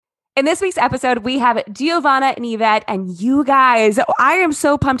In this week's episode, we have Geovanna and Yvette, and you guys, I am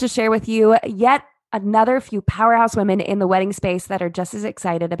so pumped to share with you yet another few powerhouse women in the wedding space that are just as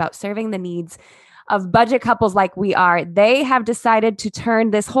excited about serving the needs of budget couples like we are. They have decided to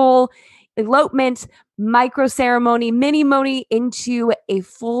turn this whole elopement, micro ceremony, mini-moni into a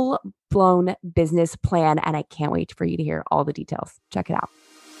full-blown business plan, and I can't wait for you to hear all the details. Check it out.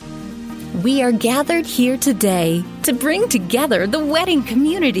 We are gathered here today to bring together the wedding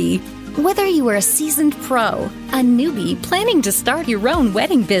community. Whether you are a seasoned pro, a newbie planning to start your own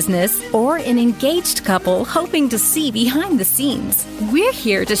wedding business, or an engaged couple hoping to see behind the scenes, we're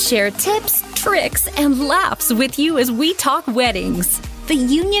here to share tips, tricks, and laughs with you as we talk weddings. The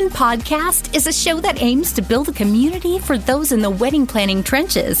Union Podcast is a show that aims to build a community for those in the wedding planning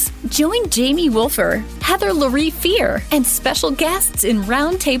trenches. Join Jamie Wolfer, Heather Laurie Fear, and special guests in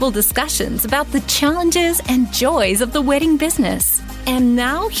roundtable discussions about the challenges and joys of the wedding business. And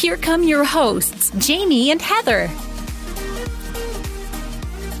now, here come your hosts, Jamie and Heather.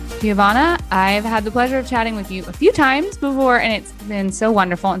 Geovanna, I've had the pleasure of chatting with you a few times before, and it's been so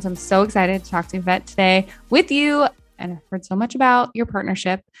wonderful. And so I'm so excited to talk to Yvette today with you. And I've heard so much about your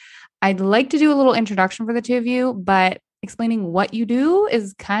partnership. I'd like to do a little introduction for the two of you, but explaining what you do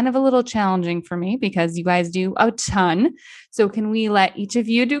is kind of a little challenging for me because you guys do a ton. So can we let each of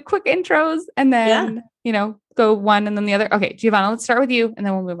you do quick intros and then, go one and then the other? Okay, Geovanna, let's start with you and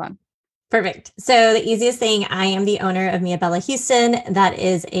then we'll move on. Perfect. So the easiest thing, I am the owner of Mia Bella Houston. That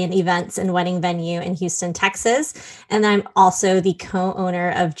is an events and wedding venue in Houston, Texas. And I'm also the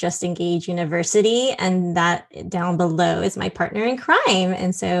co-owner of Just Engage University. And that down below is my partner in crime.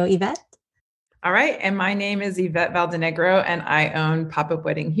 And so Yvette. All right. And my name is Yvette Valdenegro, and I own Pop-Up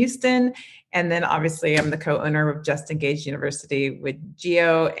Wedding Houston. And then obviously I'm the co-owner of Just Engage University with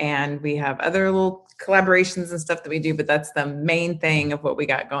Geo. And we have other little collaborations and stuff that we do, but that's the main thing of what we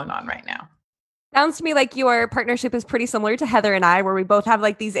got going on right now. Sounds to me like your partnership is pretty similar to Heather and I, where we both have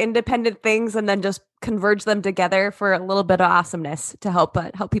like these independent things and then just converge them together for a little bit of awesomeness to help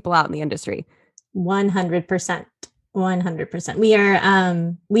people out in the industry. 100%. 100%.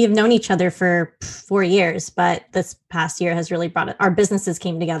 We have known each other for 4 years, but this past year has really brought it. Our businesses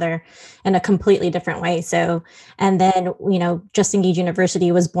came together in a completely different way. So, and then, Just Engage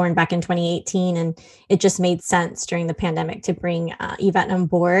University was born back in 2018, and it just made sense during the pandemic to bring Yvette on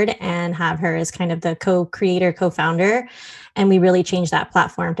board and have her as kind of the co-creator, co-founder. And we really changed that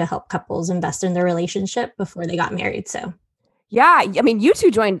platform to help couples invest in their relationship before they got married. So, yeah, I mean, you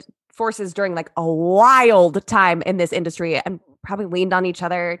two joined forces during like a wild time in this industry and probably leaned on each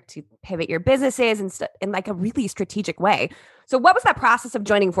other to pivot your businesses in like a really strategic way. So what was that process of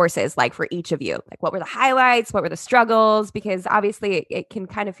joining forces like for each of you? Like what were the highlights? What were the struggles? Because obviously it can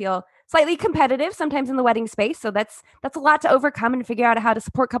kind of feel slightly competitive sometimes in the wedding space. So that's a lot to overcome and figure out how to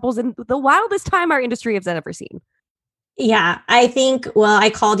support couples in the wildest time our industry has ever seen. Yeah, I think, I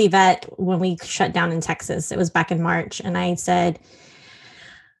called Yvette when we shut down in Texas. It was back in March. And I said,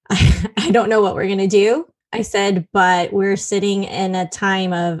 I don't know what we're going to do. I said, but we're sitting in a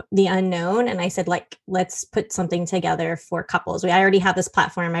time of the unknown. And I said, let's put something together for couples. I already have this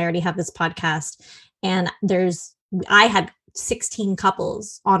platform. I already have this podcast. And I had 16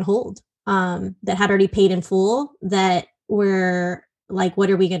 couples on hold that had already paid in full that were like, what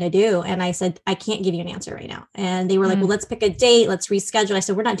are we going to do? And I said, I can't give you an answer right now. And they were like, well, let's pick a date. Let's reschedule. I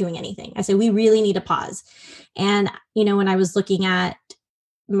said, we're not doing anything. I said, we really need a pause. And, when I was looking at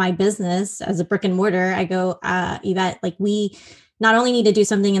my business as a brick and mortar, I go, Yvette, we not only need to do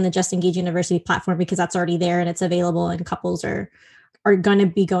something in the Just Engage University platform because that's already there and it's available and couples are going to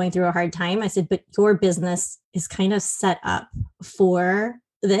be going through a hard time. I said, but your business is kind of set up for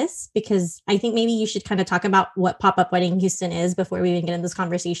this, because I think maybe you should kind of talk about what Pop-Up Wedding Houston is before we even get in this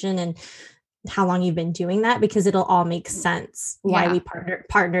conversation and how long you've been doing that, because it'll all make sense why we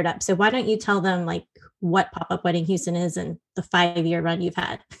partnered up. So why don't you tell them what Pop-Up Wedding Houston is and the 5-year run you've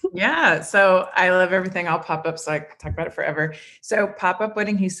had? Yeah. So I love everything all pop-up, so I could talk about it forever. So Pop-Up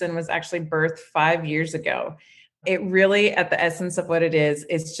Wedding Houston was actually birthed 5 years ago. It really, at the essence of what it is,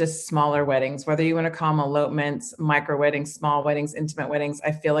 it's just smaller weddings, whether you want to call them elopements, micro weddings, small weddings, intimate weddings.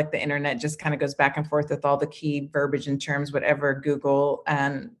 I feel like the internet just kind of goes back and forth with all the key verbiage and terms, whatever Google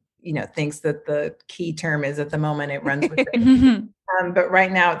and thinks that the key term is at the moment, it runs with it. But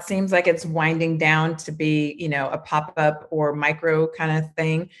right now it seems like it's winding down to be, a pop-up or micro kind of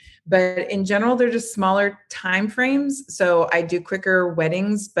thing. But in general, they're just smaller time frames. So I do quicker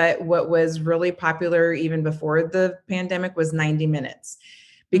weddings, but what was really popular even before the pandemic was 90 minutes.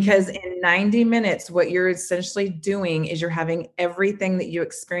 because in 90 minutes, what you're essentially doing is you're having everything that you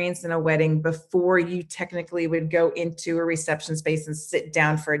experience in a wedding before you technically would go into a reception space and sit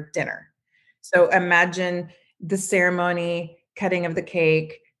down for a dinner. So imagine the ceremony, cutting of the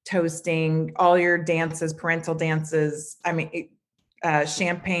cake, toasting, all your dances, parental dances. I mean,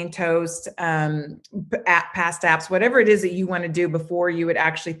 champagne toast, past apps, whatever it is that you want to do before you would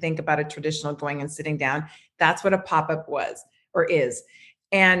actually think about a traditional going and sitting down. That's what a pop-up was or is.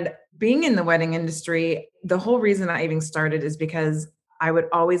 And being in the wedding industry, the whole reason I even started is because I would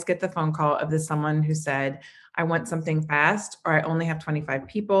always get the phone call of someone who said, I want something fast, or I only have 25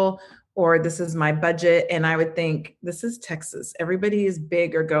 people, or this is my budget. And I would think, this is Texas. Everybody is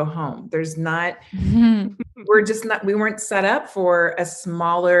big or go home. There's not, we weren't set up for a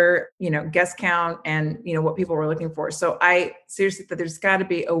smaller, guest count and, what people were looking for. So I seriously thought there's got to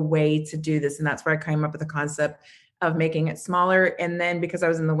be a way to do this. And that's where I came up with the concept of making it smaller. And then because I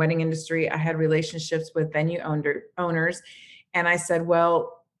was in the wedding industry, I had relationships with venue owners. And I said,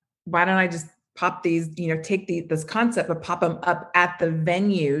 well, why don't I just pop these, take this concept, but pop them up at the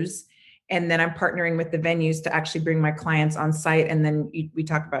venues. And then I'm partnering with the venues to actually bring my clients on site. And then we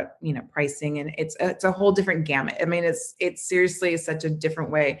talk about, pricing, and it's a whole different gamut. I mean, it's seriously such a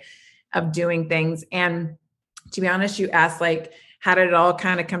different way of doing things. And to be honest, you asked how did it all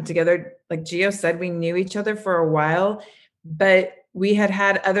kind of come together? Like Geo said, we knew each other for a while, but we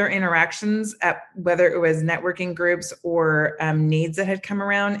had other interactions at whether it was networking groups or needs that had come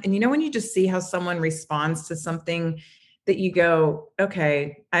around. And when you just see how someone responds to something that you go,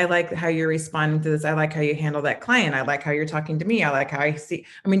 okay, I like how you're responding to this. I like how you handle that client. I like how you're talking to me. I like how I see,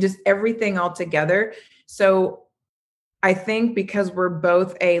 just everything all together. So I think because we're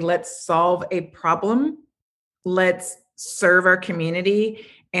both let's solve a problem, let's serve our community,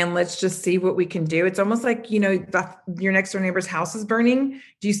 and let's just see what we can do. It's almost like, your next door neighbor's house is burning.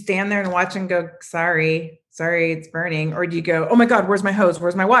 Do you stand there and watch and go, sorry, it's burning? Or do you go, oh my God, where's my hose?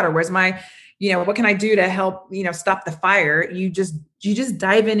 Where's my water? Where's my, what can I do to help, stop the fire? You just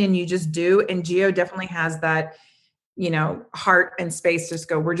dive in and you just do. And Geo definitely has that, heart and space to just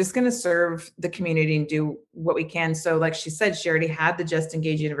go, we're just going to serve the community and do what we can. So like she said, she already had the Just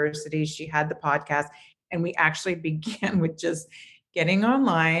Engage University. She had the podcast, and we actually began with just getting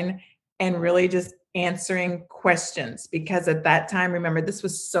online and really just answering questions, because at that time, remember, this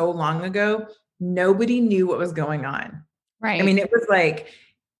was so long ago, nobody knew what was going on. Right. I mean, it was like,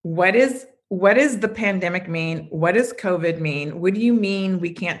 what does the pandemic mean? What does COVID mean? What do you mean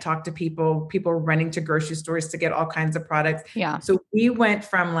we can't talk to people running to grocery stores to get all kinds of products? Yeah. So we went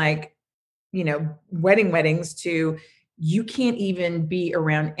from weddings to you can't even be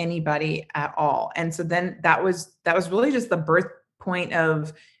around anybody at all. And so then that was really just the birth point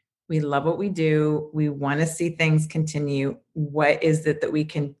of, we love what we do. We want to see things continue. What is it that we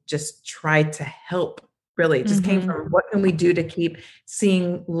can just try to help? Really, it just came from, what can we do to keep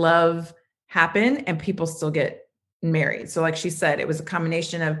seeing love happen and people still get married? So like she said, it was a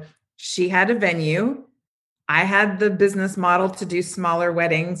combination of, she had a venue, I had the business model to do smaller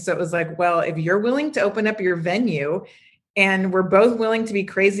weddings. So it was like, well, if you're willing to open up your venue and we're both willing to be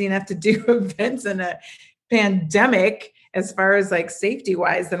crazy enough to do events in a pandemic, as far as safety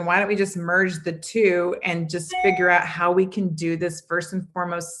wise, then why don't we just merge the two and just figure out how we can do this first and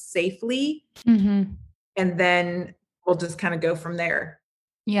foremost safely. And then we'll just kind of go from there.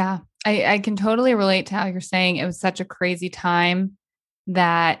 Yeah. I can totally relate to how you're saying it was such a crazy time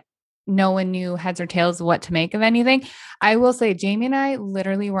that no one knew heads or tails what to make of anything. I will say, Jamie and I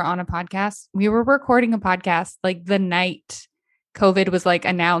literally were on a podcast. We were recording a podcast the night COVID was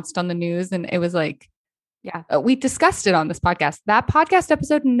announced on the news. And it was we discussed it on this podcast. That podcast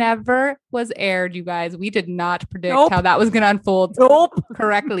episode never was aired, you guys. We did not predict how that was going to unfold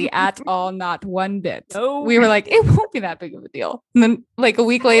correctly at all. Not one bit. We were like, it won't be that big of a deal. And then a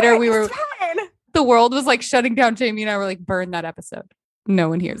week later, the world was shutting down. Jamie and I were like, burn that episode. No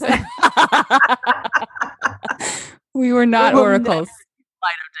one hears it. We were not oracles.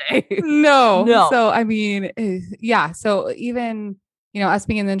 No. So, I mean, yeah. So even, us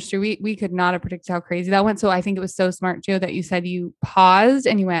being in the industry, we could not have predicted how crazy that went. So I think it was so smart, Joe, that you said you paused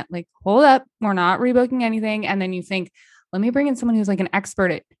and you went hold up, we're not rebooking anything. And then you think, let me bring in someone who's an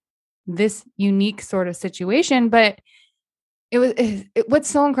expert at this unique sort of situation. But what's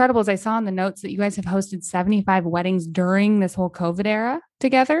so incredible is I saw in the notes that you guys have hosted 75 weddings during this whole COVID era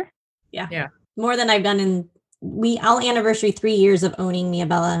together. Yeah. More than I've done I'll anniversary 3 years of owning Mia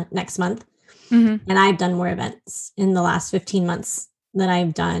Bella next month. And I've done more events in the last 15 months than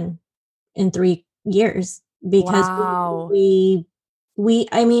I've done in 3 years, because I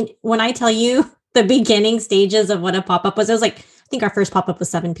mean, when I tell you the beginning stages of what a pop-up was, it was think our first pop-up was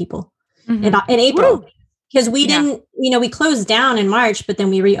 7 people in April. Because we didn't, we closed down in March, but then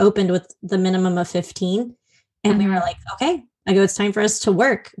we reopened with the minimum of 15. And we were like, okay, it's time for us to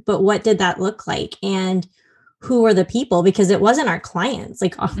work. But what did that look like? And who were the people? Because it wasn't our clients.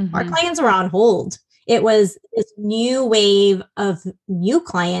 Like our clients were on hold. It was this new wave of new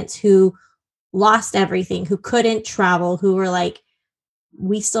clients who lost everything, who couldn't travel, who were like,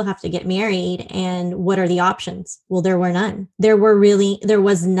 we still have to get married. And what are the options? Well, there were none. There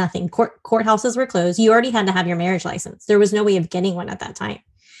was nothing. Courthouses were closed. You already had to have your marriage license. There was no way of getting one at that time.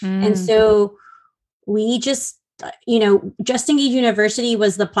 And so we just, Just Engage University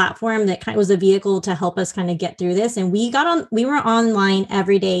was the platform that kind of was a vehicle to help us kind of get through this. And we were online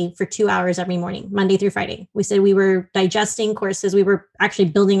every day for 2 hours every morning, Monday through Friday. We said we were digesting courses. We were actually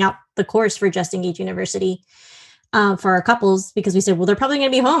building out the course for Just Engage University for our couples, because we said, well, they're probably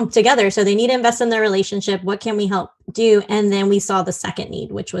going to be home together. So they need to invest in their relationship. What can we help do? And then we saw the second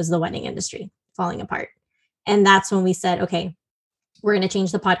need, which was the wedding industry falling apart. And that's when we said, okay, we're going to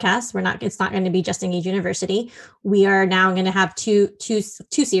change the podcast. It's not going to be Just Engage University. We are now going to have two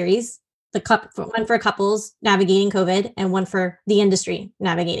series, one for couples navigating COVID and one for the industry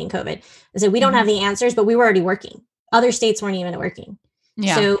navigating COVID. So we don't have the answers, but we were already working. Other states weren't even working.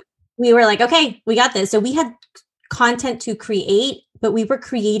 Yeah. So we were like, okay, we got this. So we had content to create, but we were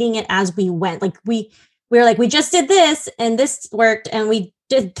creating it as we went. Like we were like, we just did this and this worked, and we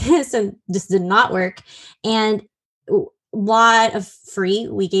did this and this did not work. And lot of free.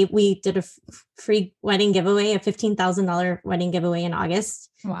 We did a free wedding giveaway, a $15,000 wedding giveaway in August,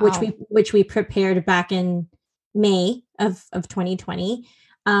 which we prepared back in May of 2020.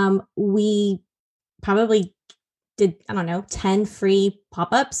 We probably did, 10 free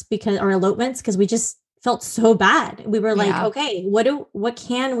pop-ups or elopements, because we just felt so bad. We were like, okay, what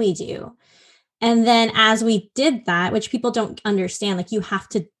can we do? And then as we did that, which people don't understand, like you have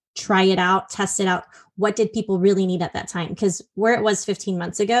to try it out, test it out. What did people really need at that time? Because where it was 15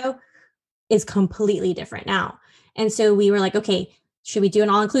 months ago is completely different now. And so we were like, okay, should we do an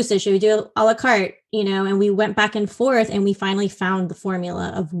all-inclusive? Should we do a la carte? And we went back and forth, and we finally found the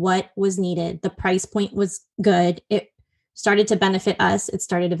formula of what was needed. The price point was good. It started to benefit us. It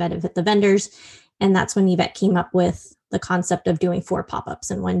started to benefit the vendors. And that's when Yvette came up with the concept of doing 4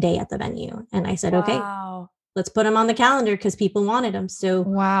 pop-ups in one day at the venue. And I said, okay, let's put them on the calendar because people wanted them. So,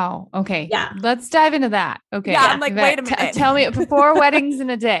 wow. Okay. Yeah. Let's dive into that. Okay. Yeah. I'm like, Yvette, wait a minute. Tell me 4 weddings in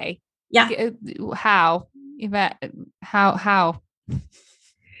a day. Yeah. How, Yvette, how?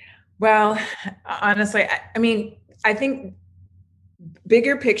 Well, honestly, I think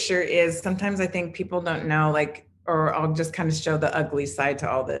bigger picture is sometimes I think people don't know, or I'll just kind of show the ugly side to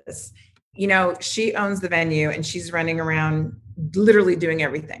all this. She owns the venue and she's running around literally doing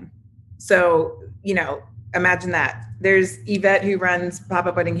everything. So, imagine that. There's Yvette, who runs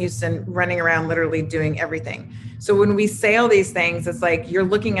Pop-Up Wedding Houston, running around literally doing everything. So when we say all these things, it's like you're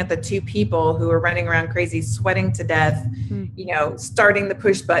looking at the 2 people who are running around crazy, sweating to death, starting the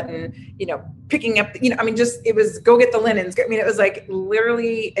push button, picking up, it was go get the linens. It was like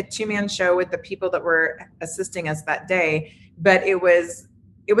literally a 2-man show with the people that were assisting us that day. But it was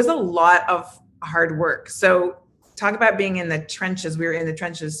a lot of hard work. So talk about being in the trenches. We were in the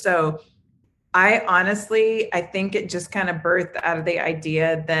trenches. So I think it just kind of birthed out of the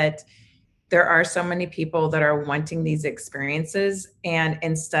idea that there are so many people that are wanting these experiences. And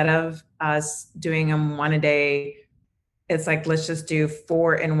instead of us doing them one a day, it's like, let's just do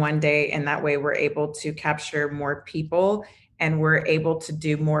 4 in one day. And that way we're able to capture more people and we're able to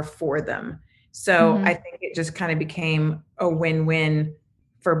do more for them. So I think it just kind of became a win-win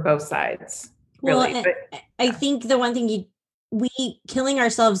for both sides. Really. Well, I think the one thing we killing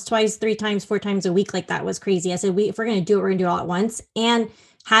ourselves 2, 3 times, 4 times a week like that was crazy. I said, if we're going to do it, we're going to do it all at once. And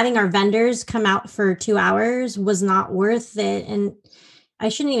having our vendors come out for 2 hours was not worth it. And I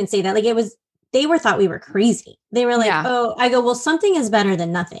shouldn't even say that. They thought we were crazy. They were like, I go, well, something is better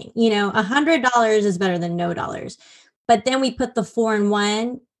than nothing. $100 is better than no dollars. But then we put the 4 in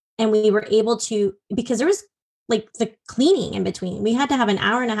one, and we were able to, because there was the cleaning in between. We had to have an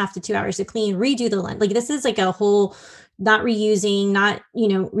hour and a half to 2 hours to clean, redo the lens. This is a whole, not reusing, not,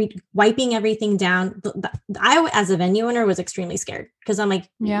 wiping everything down. I, as a venue owner, was extremely scared because I'm like,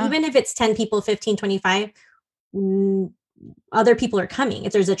 even if it's 10 people, 15, 25, other people are coming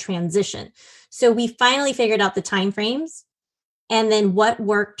if there's a transition. So we finally figured out the timeframes and then what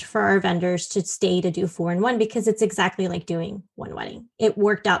worked for our vendors to stay to do 4 in one, because it's exactly like doing one wedding. It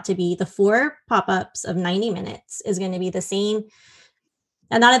worked out to be the 4 pop-ups of 90 minutes is going to be the same,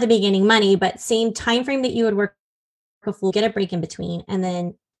 and not at the beginning money, but same time frame that you would work a full, get a break in between. And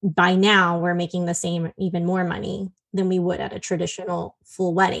then by now we're making the same, even more money than we would at a traditional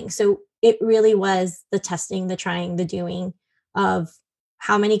full wedding. So it really was the testing, the trying, the doing of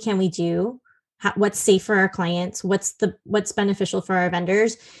how many can we do, what's safe for our clients, what's beneficial for our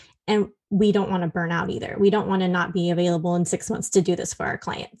vendors. And we don't want to burn out either. We don't want to not be available in 6 months to do this for our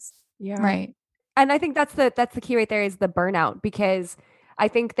clients. Yeah. Right. And I think that's the key right there, is the burnout, because I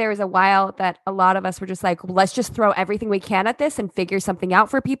think there was a while that a lot of us were just like, let's just throw everything we can at this and figure something out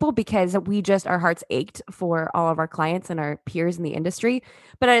for people, because our hearts ached for all of our clients and our peers in the industry.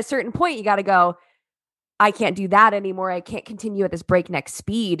 But at a certain point, you got to go, I can't do that anymore. I can't continue at this breakneck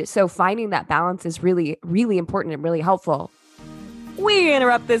speed. So finding that balance is really, really important and really helpful. We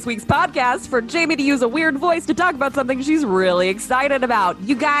interrupt this week's podcast for Jamie to use a weird voice to talk about something she's really excited about.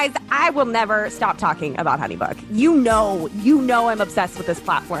 You guys, I will never stop talking about HoneyBook. You know I'm obsessed with this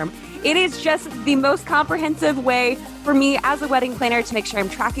platform. It is just the most comprehensive way for me as a wedding planner to make sure I'm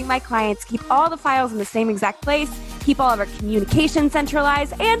tracking my clients, keep all the files in the same exact place, keep all of our communication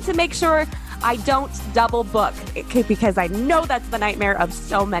centralized, and to make sure I don't double book, because I know that's the nightmare of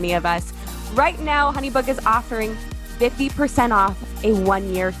so many of us. Right now, HoneyBook is offering 50% off a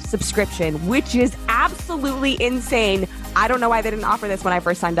 1-year subscription, which is absolutely insane. I don't know why they didn't offer this when I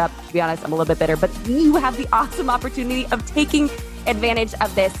first signed up. To be honest, I'm a little bit bitter, but you have the awesome opportunity of taking advantage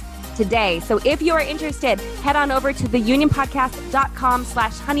of this today. So if you are interested, head on over to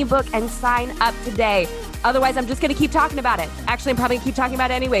theunionpodcast.com/honeybook and sign up today. Otherwise, I'm just going to keep talking about it. Actually, I'm probably going to keep talking about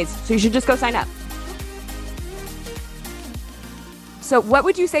it anyways. So you should just go sign up. So what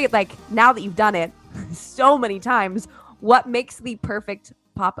would you say, like, now that you've done it so many times, what makes the perfect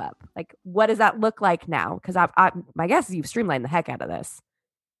pop-up? Like, what does that look like now? Because my guess is you've streamlined the heck out of this.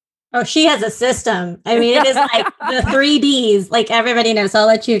 Oh, she has a system. I mean, it is like the 3Ds, like everybody knows. So I'll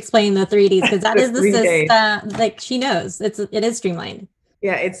let you explain the 3Ds, because that is the system. Like, she knows it is streamlined.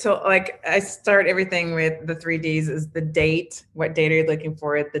 Yeah, it's so, like, I start everything with the 3Ds: is the date, what date are you looking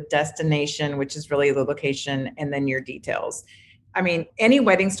for, the destination, which is really the location, and then your details. I mean, any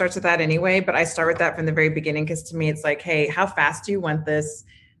wedding starts with that anyway, but I start with that from the very beginning, because to me, it's like, hey, how fast do you want this?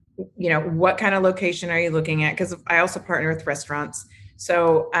 You know, what kind of location are you looking at? Because I also partner with restaurants.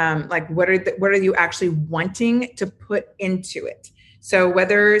 So like, what are you actually wanting to put into it? So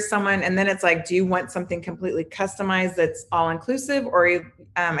whether someone, and then it's like, do you want something completely customized that's all inclusive? Or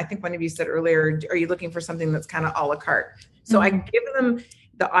I think one of you said earlier, are you looking for something that's kind of a la carte? So I give them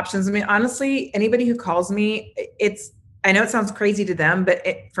the options. I mean, honestly, anybody who calls me, I know it sounds crazy to them, but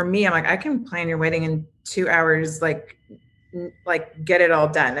for me, I'm like, I can plan your wedding in 2 hours, like get it all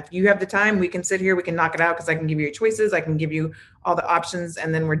done. If you have the time, we can sit here, we can knock it out, because I can give you your choices, I can give you all the options,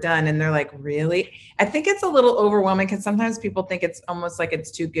 and then we're done. And they're like, really? I think it's a little overwhelming, because sometimes people think it's almost like it's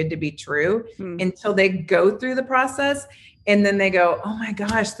too good to be true until they go through the process. And then they go, oh my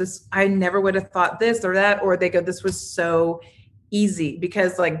gosh, I never would have thought this or that. Or they go, this was so easy,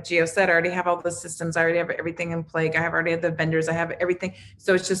 because like Gio said, I already have all the systems. I already have everything in play. I already have the vendors. I have everything.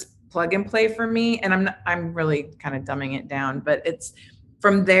 So it's just plug and play for me. And I'm really kind of dumbing it down, but it's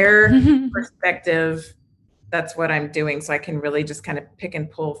from their perspective, that's what I'm doing. So I can really just kind of pick and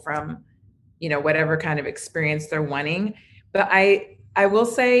pull from, whatever kind of experience they're wanting. But I will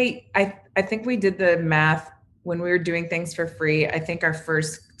say, I think we did the math when we were doing things for free. I think our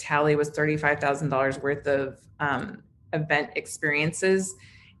first tally was $35,000 worth of event experiences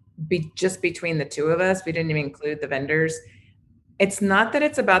just between the two of us. We didn't even include the vendors. It's not that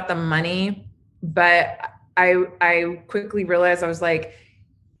it's about the money, but I quickly realized, I was like,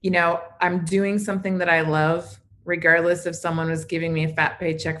 I'm doing something that I love, regardless if someone was giving me a fat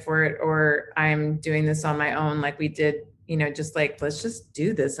paycheck for it, or I'm doing this on my own, like we did, just like, let's just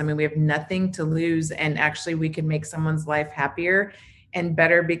do this. I mean, we have nothing to lose. And actually we could make someone's life happier and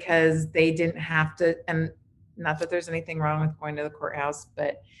better, because they didn't have to, and not that there's anything wrong with going to the courthouse,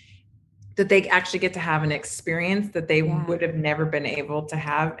 but that they actually get to have an experience that they would have never been able to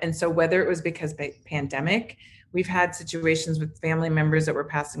have. And so whether it was because pandemic, we've had situations with family members that were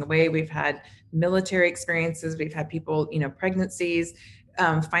passing away. We've had military experiences. We've had people, pregnancies,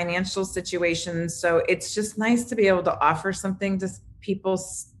 financial situations. So it's just nice to be able to offer something to people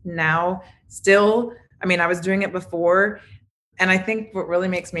now still. I mean, I was doing it before. And I think what really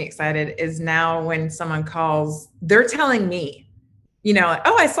makes me excited is now when someone calls, they're telling me, like,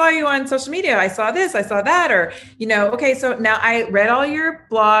 oh, I saw you on social media. I saw this, I saw that, or, okay, so now I read all your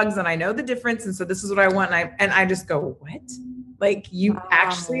blogs and I know the difference. And so this is what I want. And I just go, what? Like, you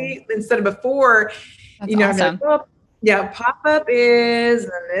actually, instead of before, That's awesome. like, well, yeah, pop-up is,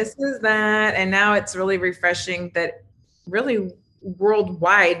 and this is that. And now it's really refreshing that really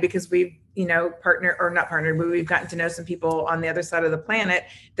worldwide, because we've, partner or not partnered, but we've gotten to know some people on the other side of the planet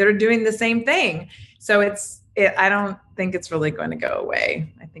that are doing the same thing. So it's I don't think it's really going to go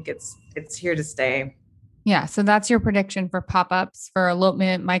away. I think it's here to stay. Yeah. So that's your prediction for pop-ups, for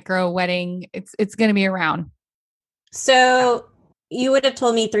elopement, micro wedding. It's going to be around. So you would have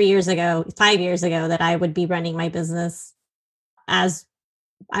told me 5 years ago, that I would be running my business as,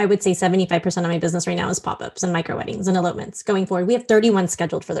 I would say 75% of my business right now is pop-ups and micro weddings and elopements going forward. We have 31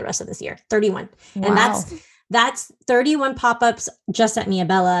 scheduled for the rest of this year, 31. Wow. And that's 31 pop-ups just at Mia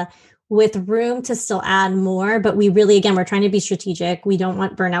Bella, with room to still add more. But we really, again, we're trying to be strategic. We don't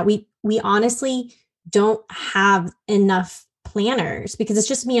want burnout. We honestly don't have enough planners because it's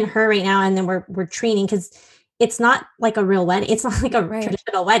just me and her right now. And then we're training, because it's not like a real wedding. It's not like a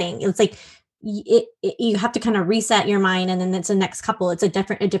traditional wedding. It's like you have to kind of reset your mind, and then it's the next couple. It's a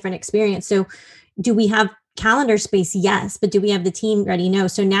different experience. So do we have calendar space? Yes. But do we have the team ready? No.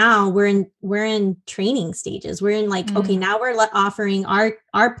 So now we're in training stages. We're in like, okay, now we're offering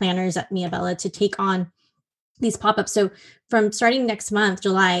our planners at Mia Bella to take on these pop-ups. So from starting next month,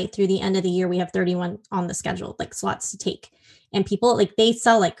 July, through the end of the year, we have 31 on the schedule, like slots to take. And people, like, they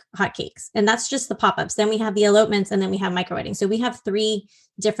sell like hotcakes, and that's just the pop-ups. Then we have the elopements, and then we have micro weddings. So we have 3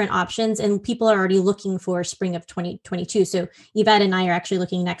 different options, and people are already looking for spring of 2022. So Yvette and I are actually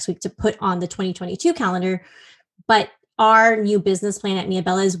looking next week to put on the 2022 calendar. But our new business plan at Mia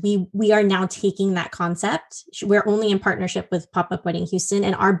Bella is we are now taking that concept. We're only in partnership with Pop-Up Wedding Houston,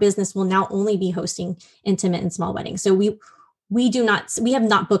 and our business will now only be hosting intimate and small weddings. So we have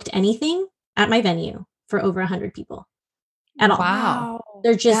not booked anything at my venue for over 100 people at all. Wow.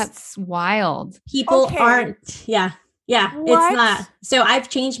 They're just, that's wild. People aren't. Yeah. What? It's not. So I've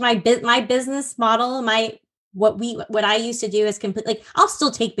changed my business model. What I used to do is like, I'll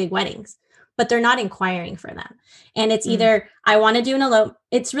still take big weddings, but they're not inquiring for them. And it's either I want to do an elope.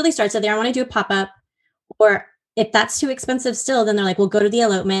 It's really starts at there. I want to do a pop-up, or if that's too expensive still, then they're like, we'll go to the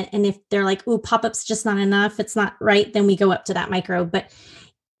elopement. And if they're like, ooh, pop-up's just not enough, it's not right, then we go up to that micro. But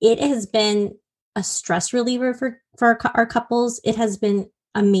it has been a stress reliever for our couples. It has been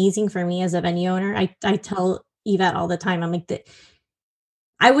amazing for me as a venue owner. I tell Yvette all the time, I'm like, that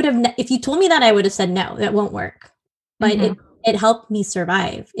I would have, if you told me that, I would have said, no, that won't work. But it helped me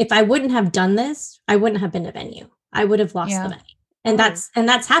survive. If I wouldn't have done this, I wouldn't have been a venue. I would have lost the venue. And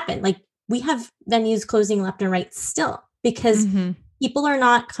that's happened. Like, we have venues closing left and right still because people are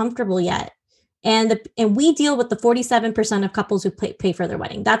not comfortable yet. And we deal with the 47% of couples who pay for their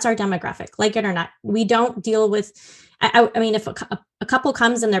wedding. That's our demographic, like it or not. We don't deal with, I mean, if a couple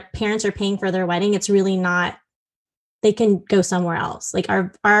comes and their parents are paying for their wedding, it's really not, they can go somewhere else. Like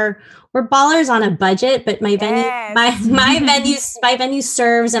we're ballers on a budget, but my venue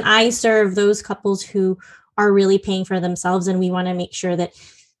serves, and I serve those couples who are really paying for themselves. And we want to make sure that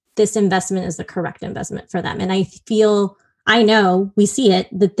this investment is the correct investment for them. And I know we see it,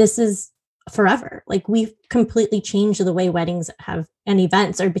 that this is forever. Like, we've completely changed the way weddings have and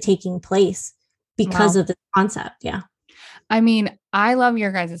events are taking place because of this concept. Yeah. I mean, I love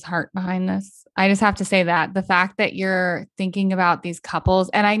your guys' heart behind this. I just have to say that the fact that you're thinking about these couples,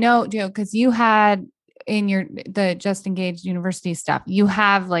 and I know, because you had in the Just Engaged University stuff, you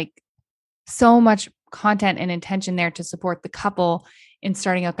have like so much content and intention there to support the couple in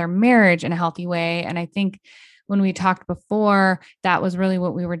starting out their marriage in a healthy way. And I think when we talked before, that was really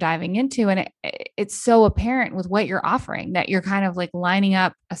what we were diving into. And it's so apparent with what you're offering, that you're kind of like lining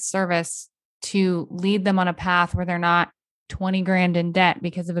up a service to lead them on a path where they're not 20 grand in debt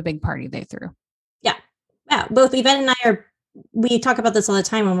because of a big party they threw. Yeah. Yeah. Both Yvette and I we talk about this all the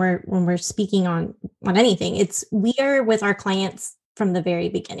time when we're speaking on anything. We are with our clients from the very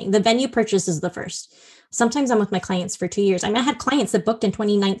beginning. The venue purchase is the first. Sometimes I'm with my clients for 2 years. I mean, I had clients that booked in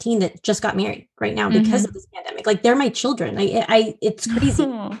 2019 that just got married right now because of this pandemic. Like, they're my children. It's crazy.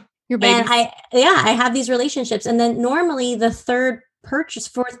 Your babies. And I have these relationships. And then normally the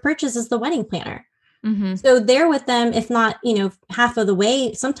fourth purchase is the wedding planner. So they're with them, if not, half of the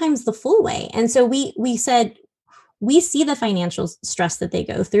way, sometimes the full way. And so we said, we see the financial stress that they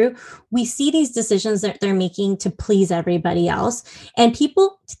go through. We see these decisions that they're making to please everybody else. And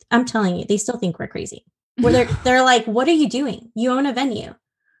people, I'm telling you, they still think we're crazy. Where they're like, what are you doing? You own a venue.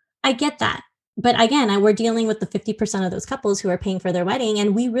 I get that. But again, we're dealing with the 50% of those couples who are paying for their wedding.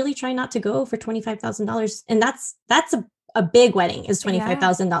 And we really try not to go for $25,000. And that's a big wedding is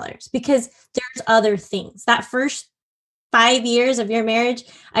 $25,000 because there's other things. That first 5 years of your marriage,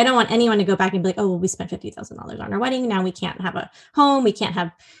 I don't want anyone to go back and be like, oh, well, we spent $50,000 on our wedding. Now we can't have a home. We can't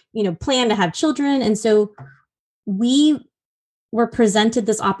have, plan to have children. And so we were presented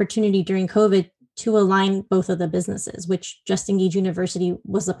this opportunity during COVID to align both of the businesses, which Just Engage University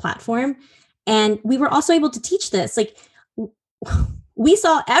was the platform. And we were also able to teach this. Like, we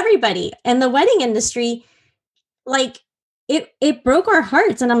saw everybody in the wedding industry like it broke our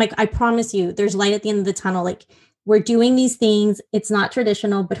hearts. And I'm like, I promise you, there's light at the end of the tunnel. Like, we're doing these things. It's not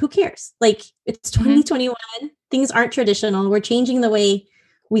traditional, but who cares? Like, it's 2021. Things aren't traditional. We're changing the way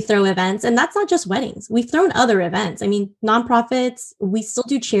we throw events. And that's not just weddings. We've thrown other events. I mean, nonprofits, we still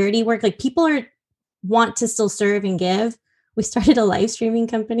do charity work. Like, people want to still serve and give. We started a live streaming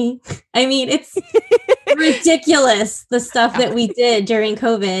company. I mean, it's ridiculous, the stuff that we did during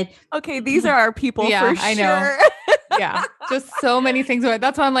COVID. Okay, these are our people for sure. I know. Yeah, just so many things.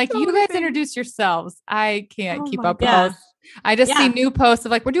 That's why I'm like, you guys introduce yourselves. I can't keep up with those. I just see new posts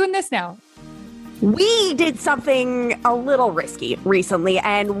of like, we're doing this now. We did something a little risky recently,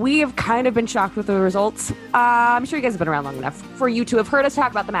 and we have kind of been shocked with the results. I'm sure you guys have been around long enough for you to have heard us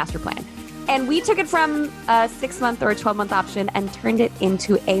talk about the master plan. And we took it from a 6-month or a 12-month option and turned it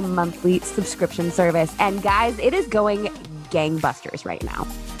into a monthly subscription service. And guys, it is going gangbusters right now.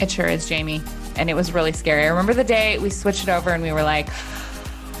 It sure is, Jamie. And it was really scary. I remember the day we switched it over and we were like,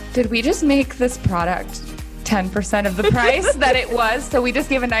 did we just make this product 10% of the price that it was? So we just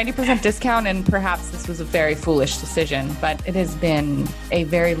gave a 90% discount, and perhaps this was a very foolish decision, but it has been a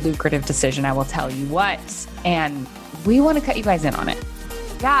very lucrative decision, I will tell you what. And we want to cut you guys in on it.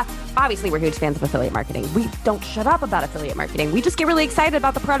 Yeah, obviously we're huge fans of affiliate marketing. We don't shut up about affiliate marketing. We just get really excited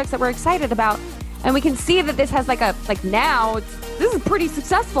about the products that we're excited about. And we can see that this has this is pretty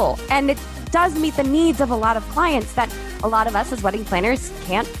successful. And it does meet the needs of a lot of clients that a lot of us as wedding planners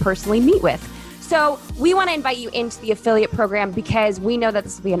can't personally meet with. So we want to invite you into the affiliate program because we know that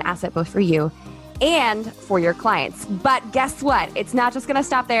this will be an asset both for you and for your clients. But guess what? It's not just going to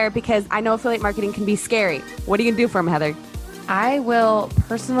stop there, because I know affiliate marketing can be scary. What are you going to do for them, Heather? I will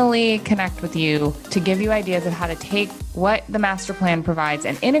personally connect with you to give you ideas of how to take what the master plan provides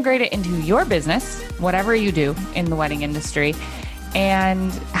and integrate it into your business, whatever you do in the wedding industry,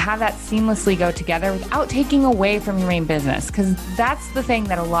 and have that seamlessly go together without taking away from your main business. Because that's the thing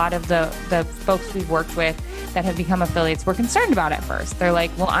that a lot of the folks we've worked with that have become affiliates were concerned about at first. They're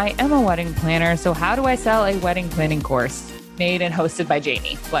like, well, I am a wedding planner, so how do I sell a wedding planning course made and hosted by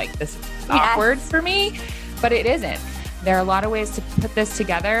Jamie? Like, this is awkward for me, but it isn't. There are a lot of ways to put this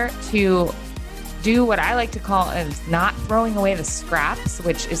together to do what I like to call is not throwing away the scraps,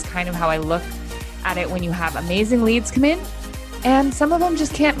 which is kind of how I look at it when you have amazing leads come in. And some of them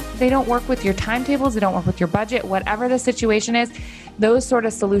just they don't work with your timetables, they don't work with your budget, whatever the situation is. Those sort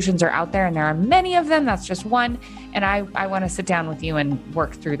of solutions are out there, and there are many of them. That's just one. And I want to sit down with you and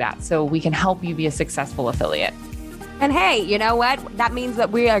work through that so we can help you be a successful affiliate. And hey, you know what? That means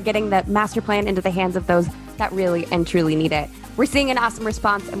that we are getting the master plan into the hands of those that really and truly need it. We're seeing an awesome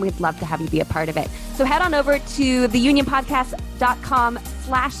response, and we'd love to have you be a part of it. So head on over to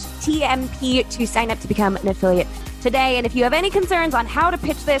theunionpodcast.com/TMP to sign up to become an affiliate today. And if you have any concerns on how to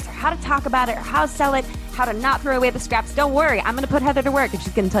pitch this, or how to talk about it, or how to sell it, how to not throw away the scraps, don't worry. I'm going to put Heather to work, and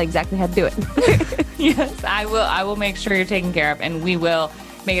she's going to tell you exactly how to do it. Yes, I will make sure you're taken care of, and we will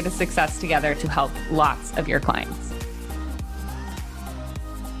make it a success together to help lots of your clients.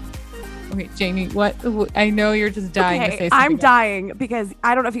 Okay, Jamie, what? I know you're just dying to say something. I'm dying because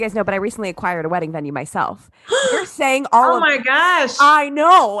I don't know if you guys know, but I recently acquired a wedding venue myself. You're saying all Oh my gosh. I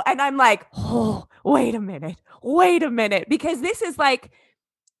know. And I'm like, oh, wait a minute, because this is like,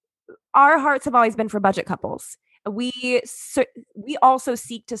 our hearts have always been for budget couples. We also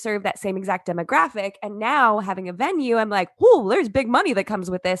seek to serve that same exact demographic. And now having a venue, I'm like, oh, there's big money that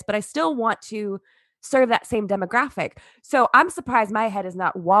comes with this, but I still want to serve that same demographic. So I'm surprised my head is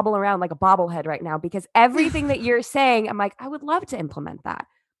not wobbling around like a bobblehead right now, because everything that you're saying, I'm like, I would love to implement that.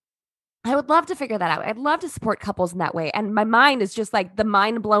 I would love to figure that out. I'd love to support couples in that way. And my mind is just like the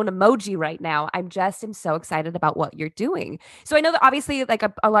mind blown emoji right now. I'm so excited about what you're doing. So I know that obviously like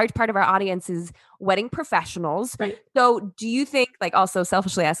a large part of our audience is wedding professionals. Right. So do you think, like, also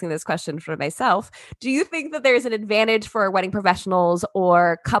selfishly asking this question for myself, do you think that there's an advantage for wedding professionals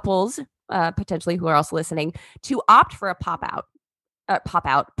or couples potentially who are also listening to opt for a pop-up?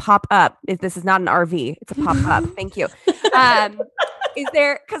 This is not an RV, it's a pop-up. Thank you. Is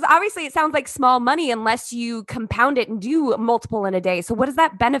there, because obviously it sounds like small money unless you compound it and do multiple in a day. So what does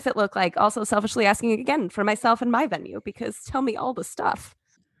that benefit look like? Also selfishly asking again for myself and my venue, because tell me all the stuff.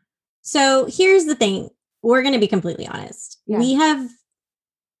 So here's the thing. We're going to be completely honest. Yeah.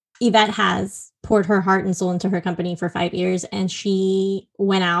 Yvette has poured her heart and soul into her company for 5 years. And she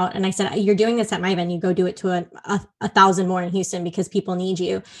went out and I said, you're doing this at my venue, go do it to a 1,000 more in Houston because people need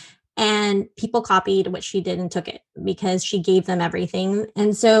you. And people copied what she did and took it because she gave them everything.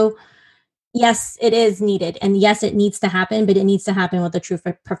 And so, yes, it is needed. And yes, it needs to happen, but it needs to happen with a true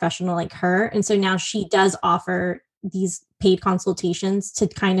professional like her. And so now she does offer these paid consultations to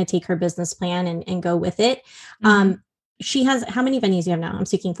kind of take her business plan and go with it. She has, how many venues do you have now? I'm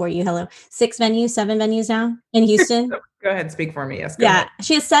speaking for you. Hello. 6 venues, 7 venues now in Houston. Go ahead. Speak for me. Yes. Go ahead.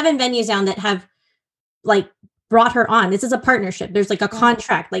 She has 7 venues down that have like brought her on. This is a partnership. There's like a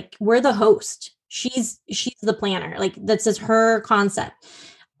contract, like we're the host. She's the planner. Like this is her concept.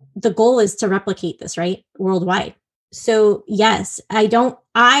 The goal is to replicate this, right? Worldwide. So yes, I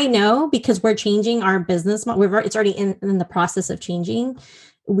know because we're changing our business model. It's already in the process of changing.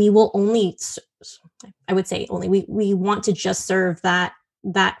 We will only, I would say only, we want to just serve that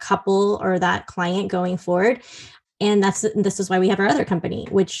couple or that client going forward. And this is why we have our other company,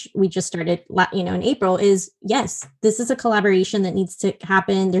 which we just started, in April, is yes, this is a collaboration that needs to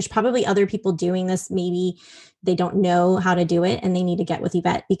happen. There's probably other people doing this. Maybe they don't know how to do it and they need to get with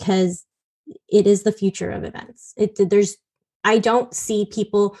Yvette because it is the future of events. I don't see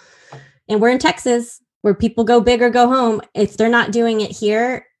people, and we're in Texas where people go big or go home. If they're not doing it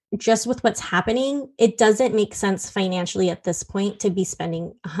here, just with what's happening, it doesn't make sense financially at this point to be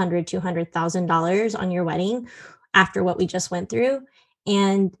spending $100,000-$200,000 on your wedding after what we just went through.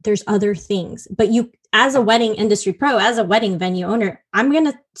 And there's other things, but you, as a wedding industry pro, as a wedding venue owner, I'm going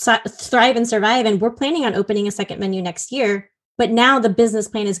to thrive and survive. And we're planning on opening a second venue next year. But now the business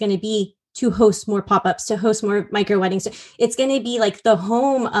plan is going to be to host more pop-ups, to host more micro weddings. It's going to be like the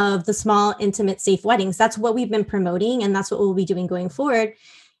home of the small, intimate, safe weddings. That's what we've been promoting. And that's what we'll be doing going forward.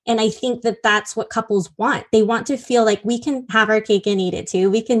 And I think that that's what couples want. They want to feel like we can have our cake and eat it too.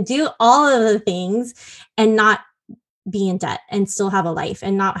 We can do all of the things and not be in debt and still have a life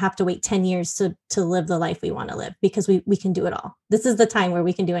and not have to wait 10 years to live the life we want to live, because we can do it all. This is the time where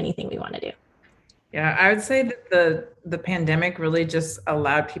we can do anything we want to do. Yeah, I would say that the pandemic really just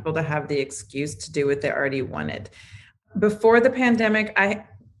allowed people to have the excuse to do what they already wanted. Before the pandemic,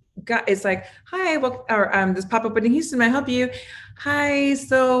 it's like, hi, well, or this pop-up in Houston, may I help you? Hi,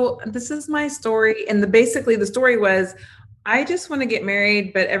 so this is my story. And basically the story was, I just want to get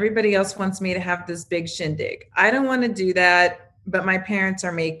married, but everybody else wants me to have this big shindig. I don't want to do that, but my parents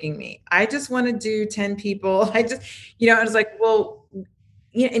are making me. I just want to do 10 people. I was like, well,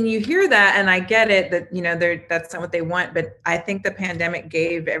 and you hear that, and I get it that, that's not what they want. But I think the pandemic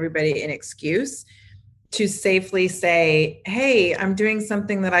gave everybody an excuse to safely say, hey, I'm doing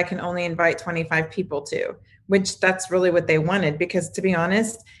something that I can only invite 25 people to, which that's really what they wanted. Because to be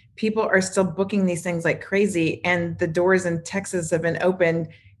honest, people are still booking these things like crazy, and the doors in Texas have been opened,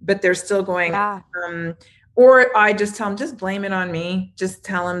 but they're still going. Yeah. Or I just tell them, just blame it on me. Just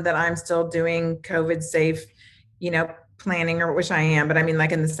tell them that I'm still doing COVID safe, planning, or which I am. But I mean,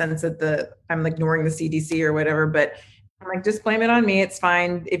 like in the sense that I'm ignoring the CDC or whatever, but I'm like, just blame it on me. It's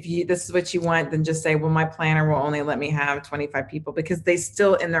fine. If this is what you want, then just say, well, my planner will only let me have 25 people, because they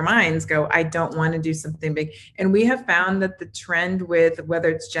still in their minds go, I don't want to do something big. And we have found that the trend with whether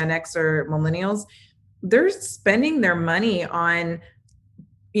it's Gen X or millennials, they're spending their money on,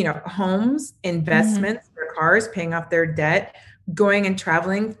 homes, investments, their cars, paying off their debt, going and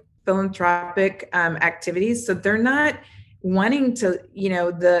traveling, philanthropic activities. So they're not wanting to,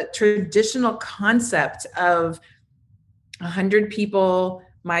 the traditional concept of 100 people,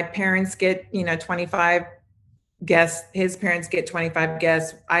 my parents get, 25 guests, his parents get 25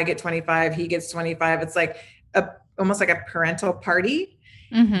 guests, I get 25, he gets 25. It's like almost like a parental party.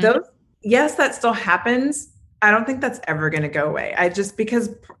 Yes, that still happens. I don't think that's ever going to go away.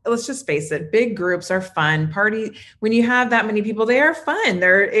 Because let's just face it, big groups are fun. When you have that many people, they are fun.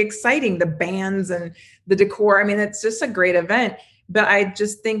 They're exciting. The bands and the decor. I mean, it's just a great event. But I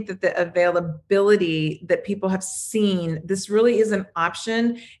just think that the availability that people have seen, this really is an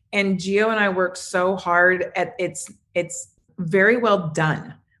option. And Gio and I work so hard at it's very well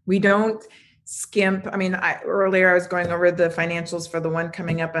done. We don't skimp. I mean, earlier I was going over the financials for the one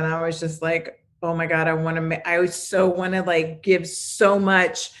coming up, and I was just like, oh my God, I so want to like give so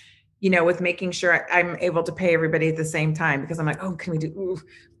much, with making sure I'm able to pay everybody at the same time, because I'm like, oh, can we do? Ooh.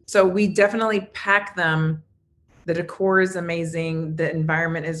 So we definitely pack them. The decor is amazing. The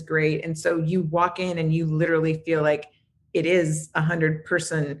environment is great. And so you walk in and you literally feel like it is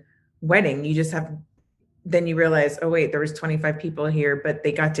 100-person wedding. Then you realize, oh wait, there was 25 people here, but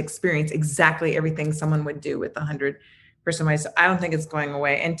they got to experience exactly everything someone would do with 100-person wedding. So I don't think it's going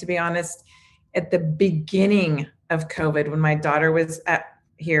away. And to be honest, at the beginning of COVID, when my daughter was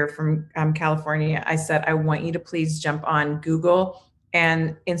here from California, I said, I want you to please jump on Google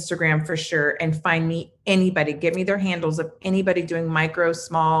and Instagram for sure, and find me anybody, get me their handles of anybody doing micro,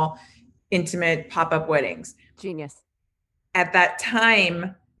 small, intimate pop-up weddings. Genius. At that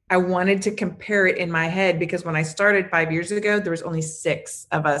time, I wanted to compare it in my head because when I started 5 years ago, there was only 6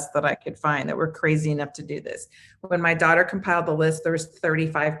 of us that I could find that were crazy enough to do this. When my daughter compiled the list, there was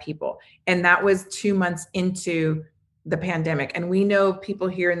 35 people. And that was 2 months into the pandemic. And we know people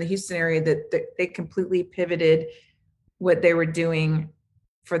here in the Houston area that they completely pivoted what they were doing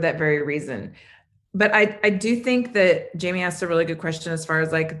for that very reason. But I do think that Jamie asked a really good question as far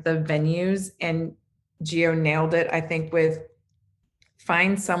as like the venues, and Geo nailed it, I think, with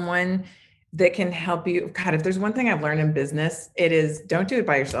find someone that can help you. God, if there's one thing I've learned in business, it is don't do it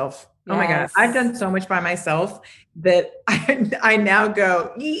by yourself. Yes. Oh my God. I've done so much by myself that I now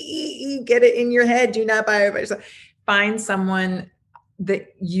go, get it in your head. Do not buy it by yourself. Find someone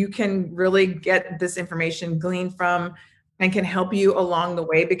that you can really get this information gleaned from and can help you along the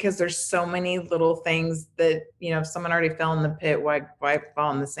way, because there's so many little things that, if someone already fell in the pit, why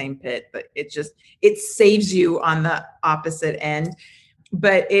fall in the same pit? But it saves you on the opposite end.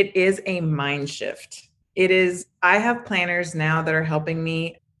 But it is a mind shift. I have planners now that are helping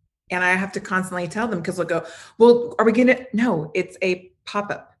me, and I have to constantly tell them, because they'll go, well, are we going to, no, it's a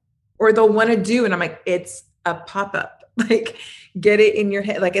pop-up, or they'll want to do, and I'm like, it's a pop-up, like get it in your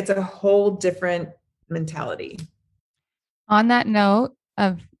head. Like it's a whole different mentality. On that note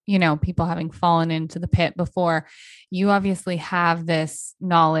of, people having fallen into the pit before, you obviously have this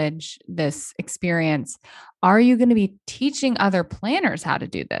knowledge, this experience. Are you going to be teaching other planners how to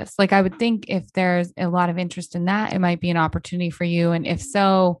do this? Like, I would think if there's a lot of interest in that, it might be an opportunity for you. And if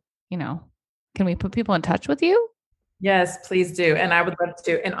so, can we put people in touch with you? Yes, please do. And I would love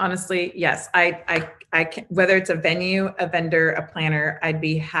to. And honestly, yes, I can, whether it's a venue, a vendor, a planner, I'd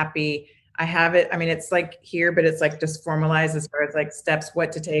be happy. I have it. I mean, it's like here, but it's like just formalized as far as like steps,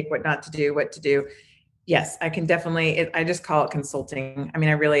 what to take, what not to do, what to do. Yes, I can definitely, I just call it consulting. I mean,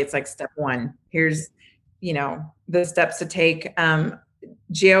 it's like step 1. Here's, the steps to take.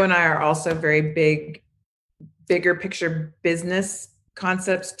 Geo and I are also very bigger picture business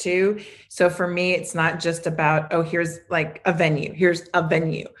concepts too. So for me, it's not just about, here's like a venue. Here's a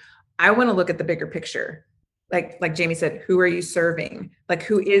venue. I want to look at the bigger picture. Like Jamie said, who are you serving? Like,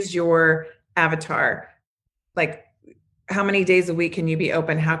 who is your avatar? Like, how many days a week can you be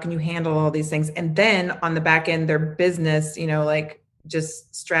open? How can you handle all these things? And then on the back end, their business, like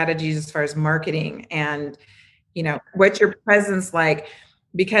just strategies as far as marketing and, what's your presence like?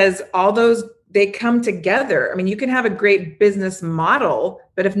 Because all those, they come together. I mean, you can have a great business model,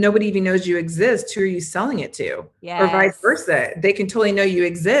 but if nobody even knows you exist, who are you selling it to? Yes. Or vice versa. They can totally know you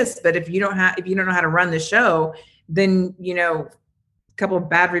exist, but if you don't know how to run the show, then, a couple of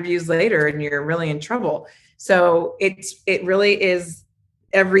bad reviews later and you're really in trouble. So it really is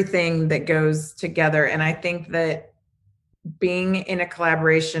everything that goes together. And I think that being in a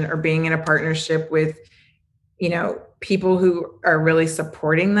collaboration or being in a partnership with, people who are really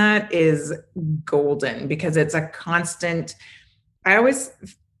supporting that is golden, because it's a constant. As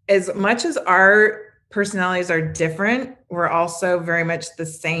much as our personalities are different, we're also very much the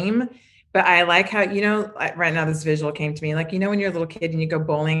same. But I like how, right now this visual came to me, like, when you're a little kid and you go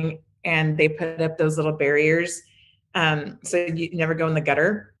bowling and they put up those little barriers, so you never go in the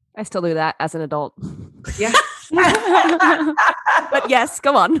gutter. I still do that as an adult. Yeah. But yes,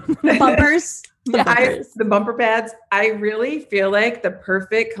 go on. Bumpers. The bumper pads. I really feel like the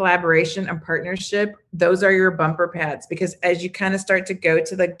perfect collaboration and partnership, those are your bumper pads, because as you kind of start to go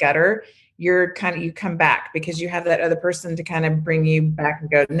to the gutter, you come back, because you have that other person to kind of bring you back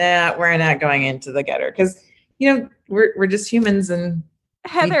and go, nah, we're not going into the gutter. Because, we're just humans. And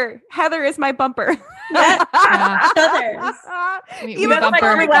Heather is my bumper. Others. We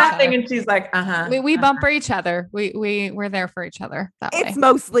bumper laughing, and she's like, we bumper each other. We're there for each other. It's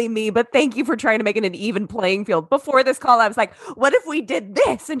mostly me, but thank you for trying to make it an even playing field. Before this call, I was like, what if we did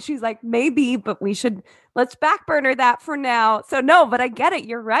this? And she's like, maybe, but let's back burner that for now. So no, but I get it.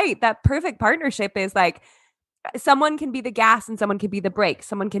 You're right. That perfect partnership is like, someone can be the gas and someone can be the brake.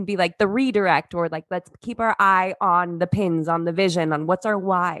 Someone can be like the redirect, or like, let's keep our eye on the pins, on the vision, on what's our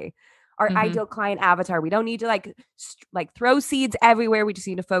why, our ideal client avatar. We don't need to like throw seeds everywhere. We just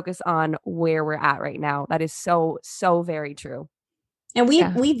need to focus on where we're at right now. That is so, so very true. And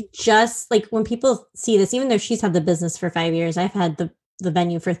we've just, like, when people see this, even though she's had the business for 5 years, I've had the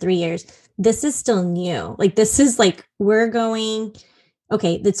venue for 3 years. This is still new. Like, this is like, we're going,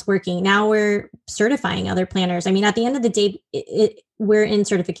 okay, that's working. Now we're certifying other planners. I mean, at the end of the day, we're in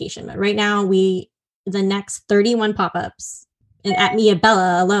certification mode. Right now, the next 31 pop-ups, and at Mia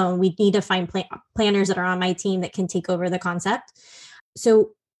Bella alone, we need to find planners that are on my team that can take over the concept.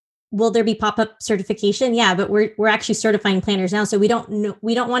 So will there be pop-up certification? Yeah, but we're actually certifying planners now. So we don't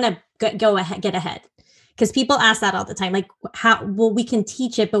want to get ahead. Because people ask that all the time, like how, well, we can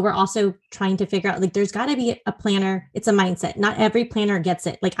teach it, but we're also trying to figure out, like, there's got to be a planner. It's a mindset. Not every planner gets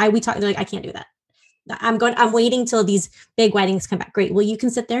it. Like we talk, they're like, I can't do that. I'm waiting till these big weddings come back. Great. Well, you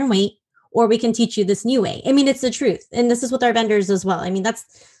can sit there and wait, or we can teach you this new way. I mean, it's the truth. And this is with our vendors as well. I mean,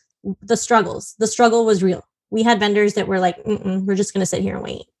 that's the struggles. The struggle was real. We had vendors that were like, we're just going to sit here and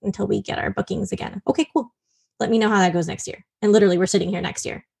wait until we get our bookings again. Okay, cool. Let me know how that goes next year. And literally we're sitting here next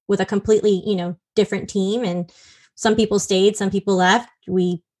year with a completely, different team. And some people stayed, some people left.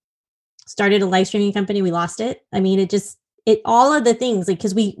 We started a live streaming company. We lost it. I mean, all of the things, like,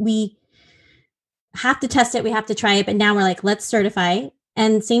 cause we have to test it. We have to try it. But now we're like, let's certify it.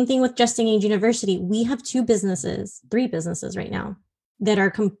 And same thing with Just Engage University. We have 3 businesses right now that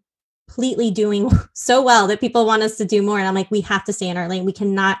are completely doing so well that people want us to do more. And I'm like, we have to stay in our lane. We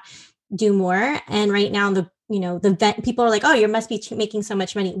cannot do more. And right now, people are like, oh, you must be making so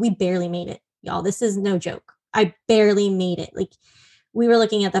much money. We barely made it, y'all. This is no joke. I barely made it. Like, we were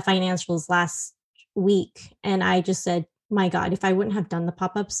looking at the financials last week, and I just said, my God, if I wouldn't have done the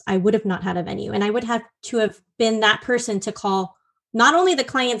pop-ups, I would have not had a venue. And I would have to have been that person to call not only the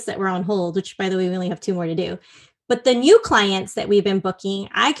clients that were on hold, which, by the way, we only have 2 more to do, but the new clients that we've been booking.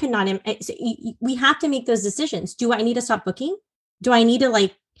 I could not, we have to make those decisions. Do I need to stop booking? Do I need to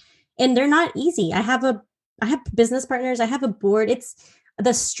and they're not easy. I have business partners. I have a board. It's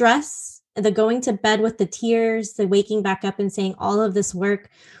the stress, the going to bed with the tears, the waking back up and saying all of this work.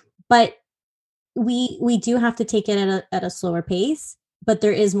 But we do have to take it at a slower pace, but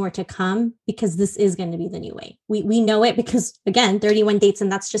there is more to come, because this is going to be the new way. We know it because, again, 31 dates,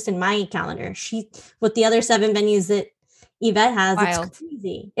 and that's just in my calendar. With the other 7 venues that Yvette has, wild. It's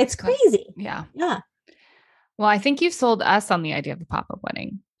crazy. It's crazy. Yeah. Yeah. Well, I think you've sold us on the idea of the pop-up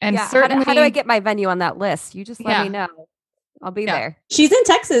wedding. And certainly, how do I get my venue on that list? You just let me know. I'll be there. She's in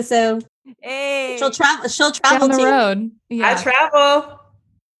Texas, so hey. She'll travel down the road. Yeah. I travel.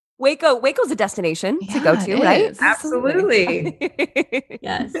 Waco's a destination to go to, right? Absolutely.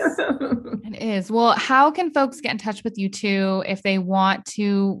 Yes. It is. Well, how can folks get in touch with you too if they want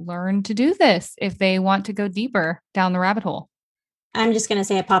to learn to do this, if they want to go deeper down the rabbit hole? I'm just going to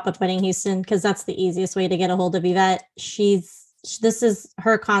say a pop-up wedding Houston, because that's the easiest way to get a hold of Yvette. This is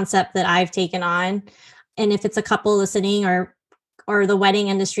her concept that I've taken on. And if it's a couple listening or the wedding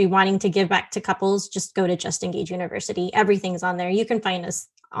industry wanting to give back to couples, just go to Just Engage University. Everything's on there. You can find us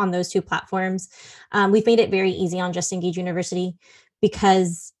on those 2 platforms. We've made it very easy on Just Engage University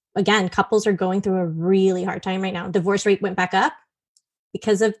because, again, couples are going through a really hard time right now. Divorce rate went back up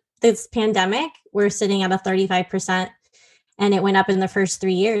because of this pandemic. We're sitting at a 35%, and it went up in the first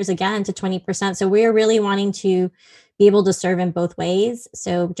 3 years again to 20%. So we're really wanting to be able to serve in both ways.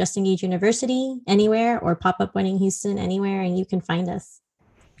 So Just Engage University anywhere, or Pop-Up Wedding Houston anywhere, and you can find us.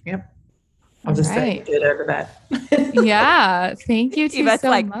 Yep. I'll just say good over that. Yeah. Thank you too so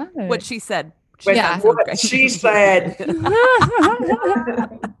like much. What she said. What she said.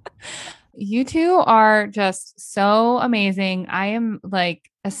 You 2 are just so amazing. I am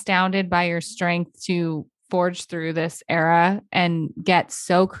astounded by your strength to forge through this era and get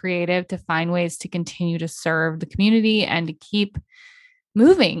so creative to find ways to continue to serve the community and to keep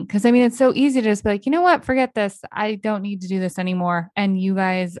moving. Cause I mean, it's so easy to just be like, you know what, forget this. I don't need to do this anymore. And you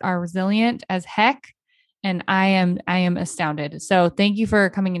guys are resilient as heck. And I am astounded. So thank you for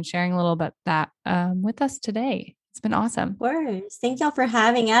coming and sharing a little bit that with us today. It's been awesome. Of course. Thank y'all for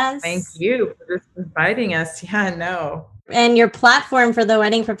having us. Thank you for just inviting us. Yeah, no. And your platform for the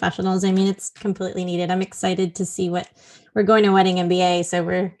wedding professionals. I mean, it's completely needed. I'm excited to see we're going to Wedding MBA. So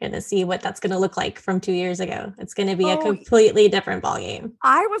we're going to see what that's going to look like from 2 years ago. It's going to be a completely different ballgame.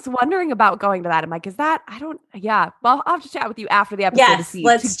 I was wondering about going to that. I'm like, well, I'll have to chat with you after the episode to see,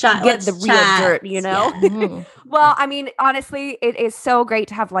 let's chat. Get the real dirt, Yeah. Well, I mean, honestly, it is so great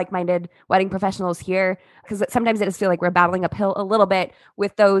to have like-minded wedding professionals here, because sometimes I just feel like we're battling uphill a little bit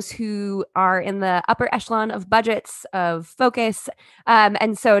with those who are in the upper echelon of budgets, of focus.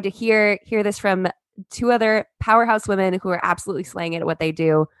 And so to hear this from 2 other powerhouse women who are absolutely slaying it at what they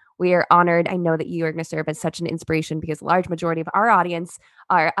do, we are honored. I know that you are going to serve as such an inspiration, because a large majority of our audience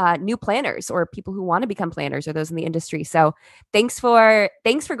are new planners or people who want to become planners or those in the industry. So thanks for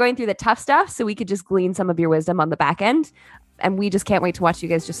going through the tough stuff so we could just glean some of your wisdom on the back end. And we just can't wait to watch you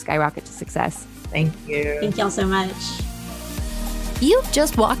guys just skyrocket to success. Thank you. Thank y'all so much. You've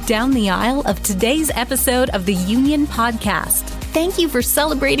just walked down the aisle of today's episode of the Union Podcast. Thank you for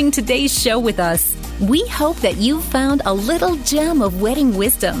celebrating today's show with us. We hope that you found a little gem of wedding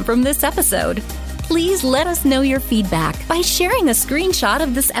wisdom from this episode. Please let us know your feedback by sharing a screenshot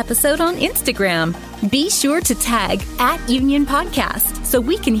of this episode on Instagram. Be sure to tag @Union Podcast so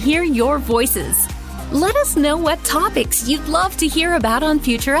we can hear your voices. Let us know what topics you'd love to hear about on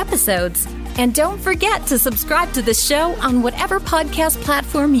future episodes. And don't forget to subscribe to the show on whatever podcast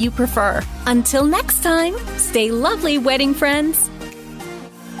platform you prefer. Until next time, stay lovely, wedding friends.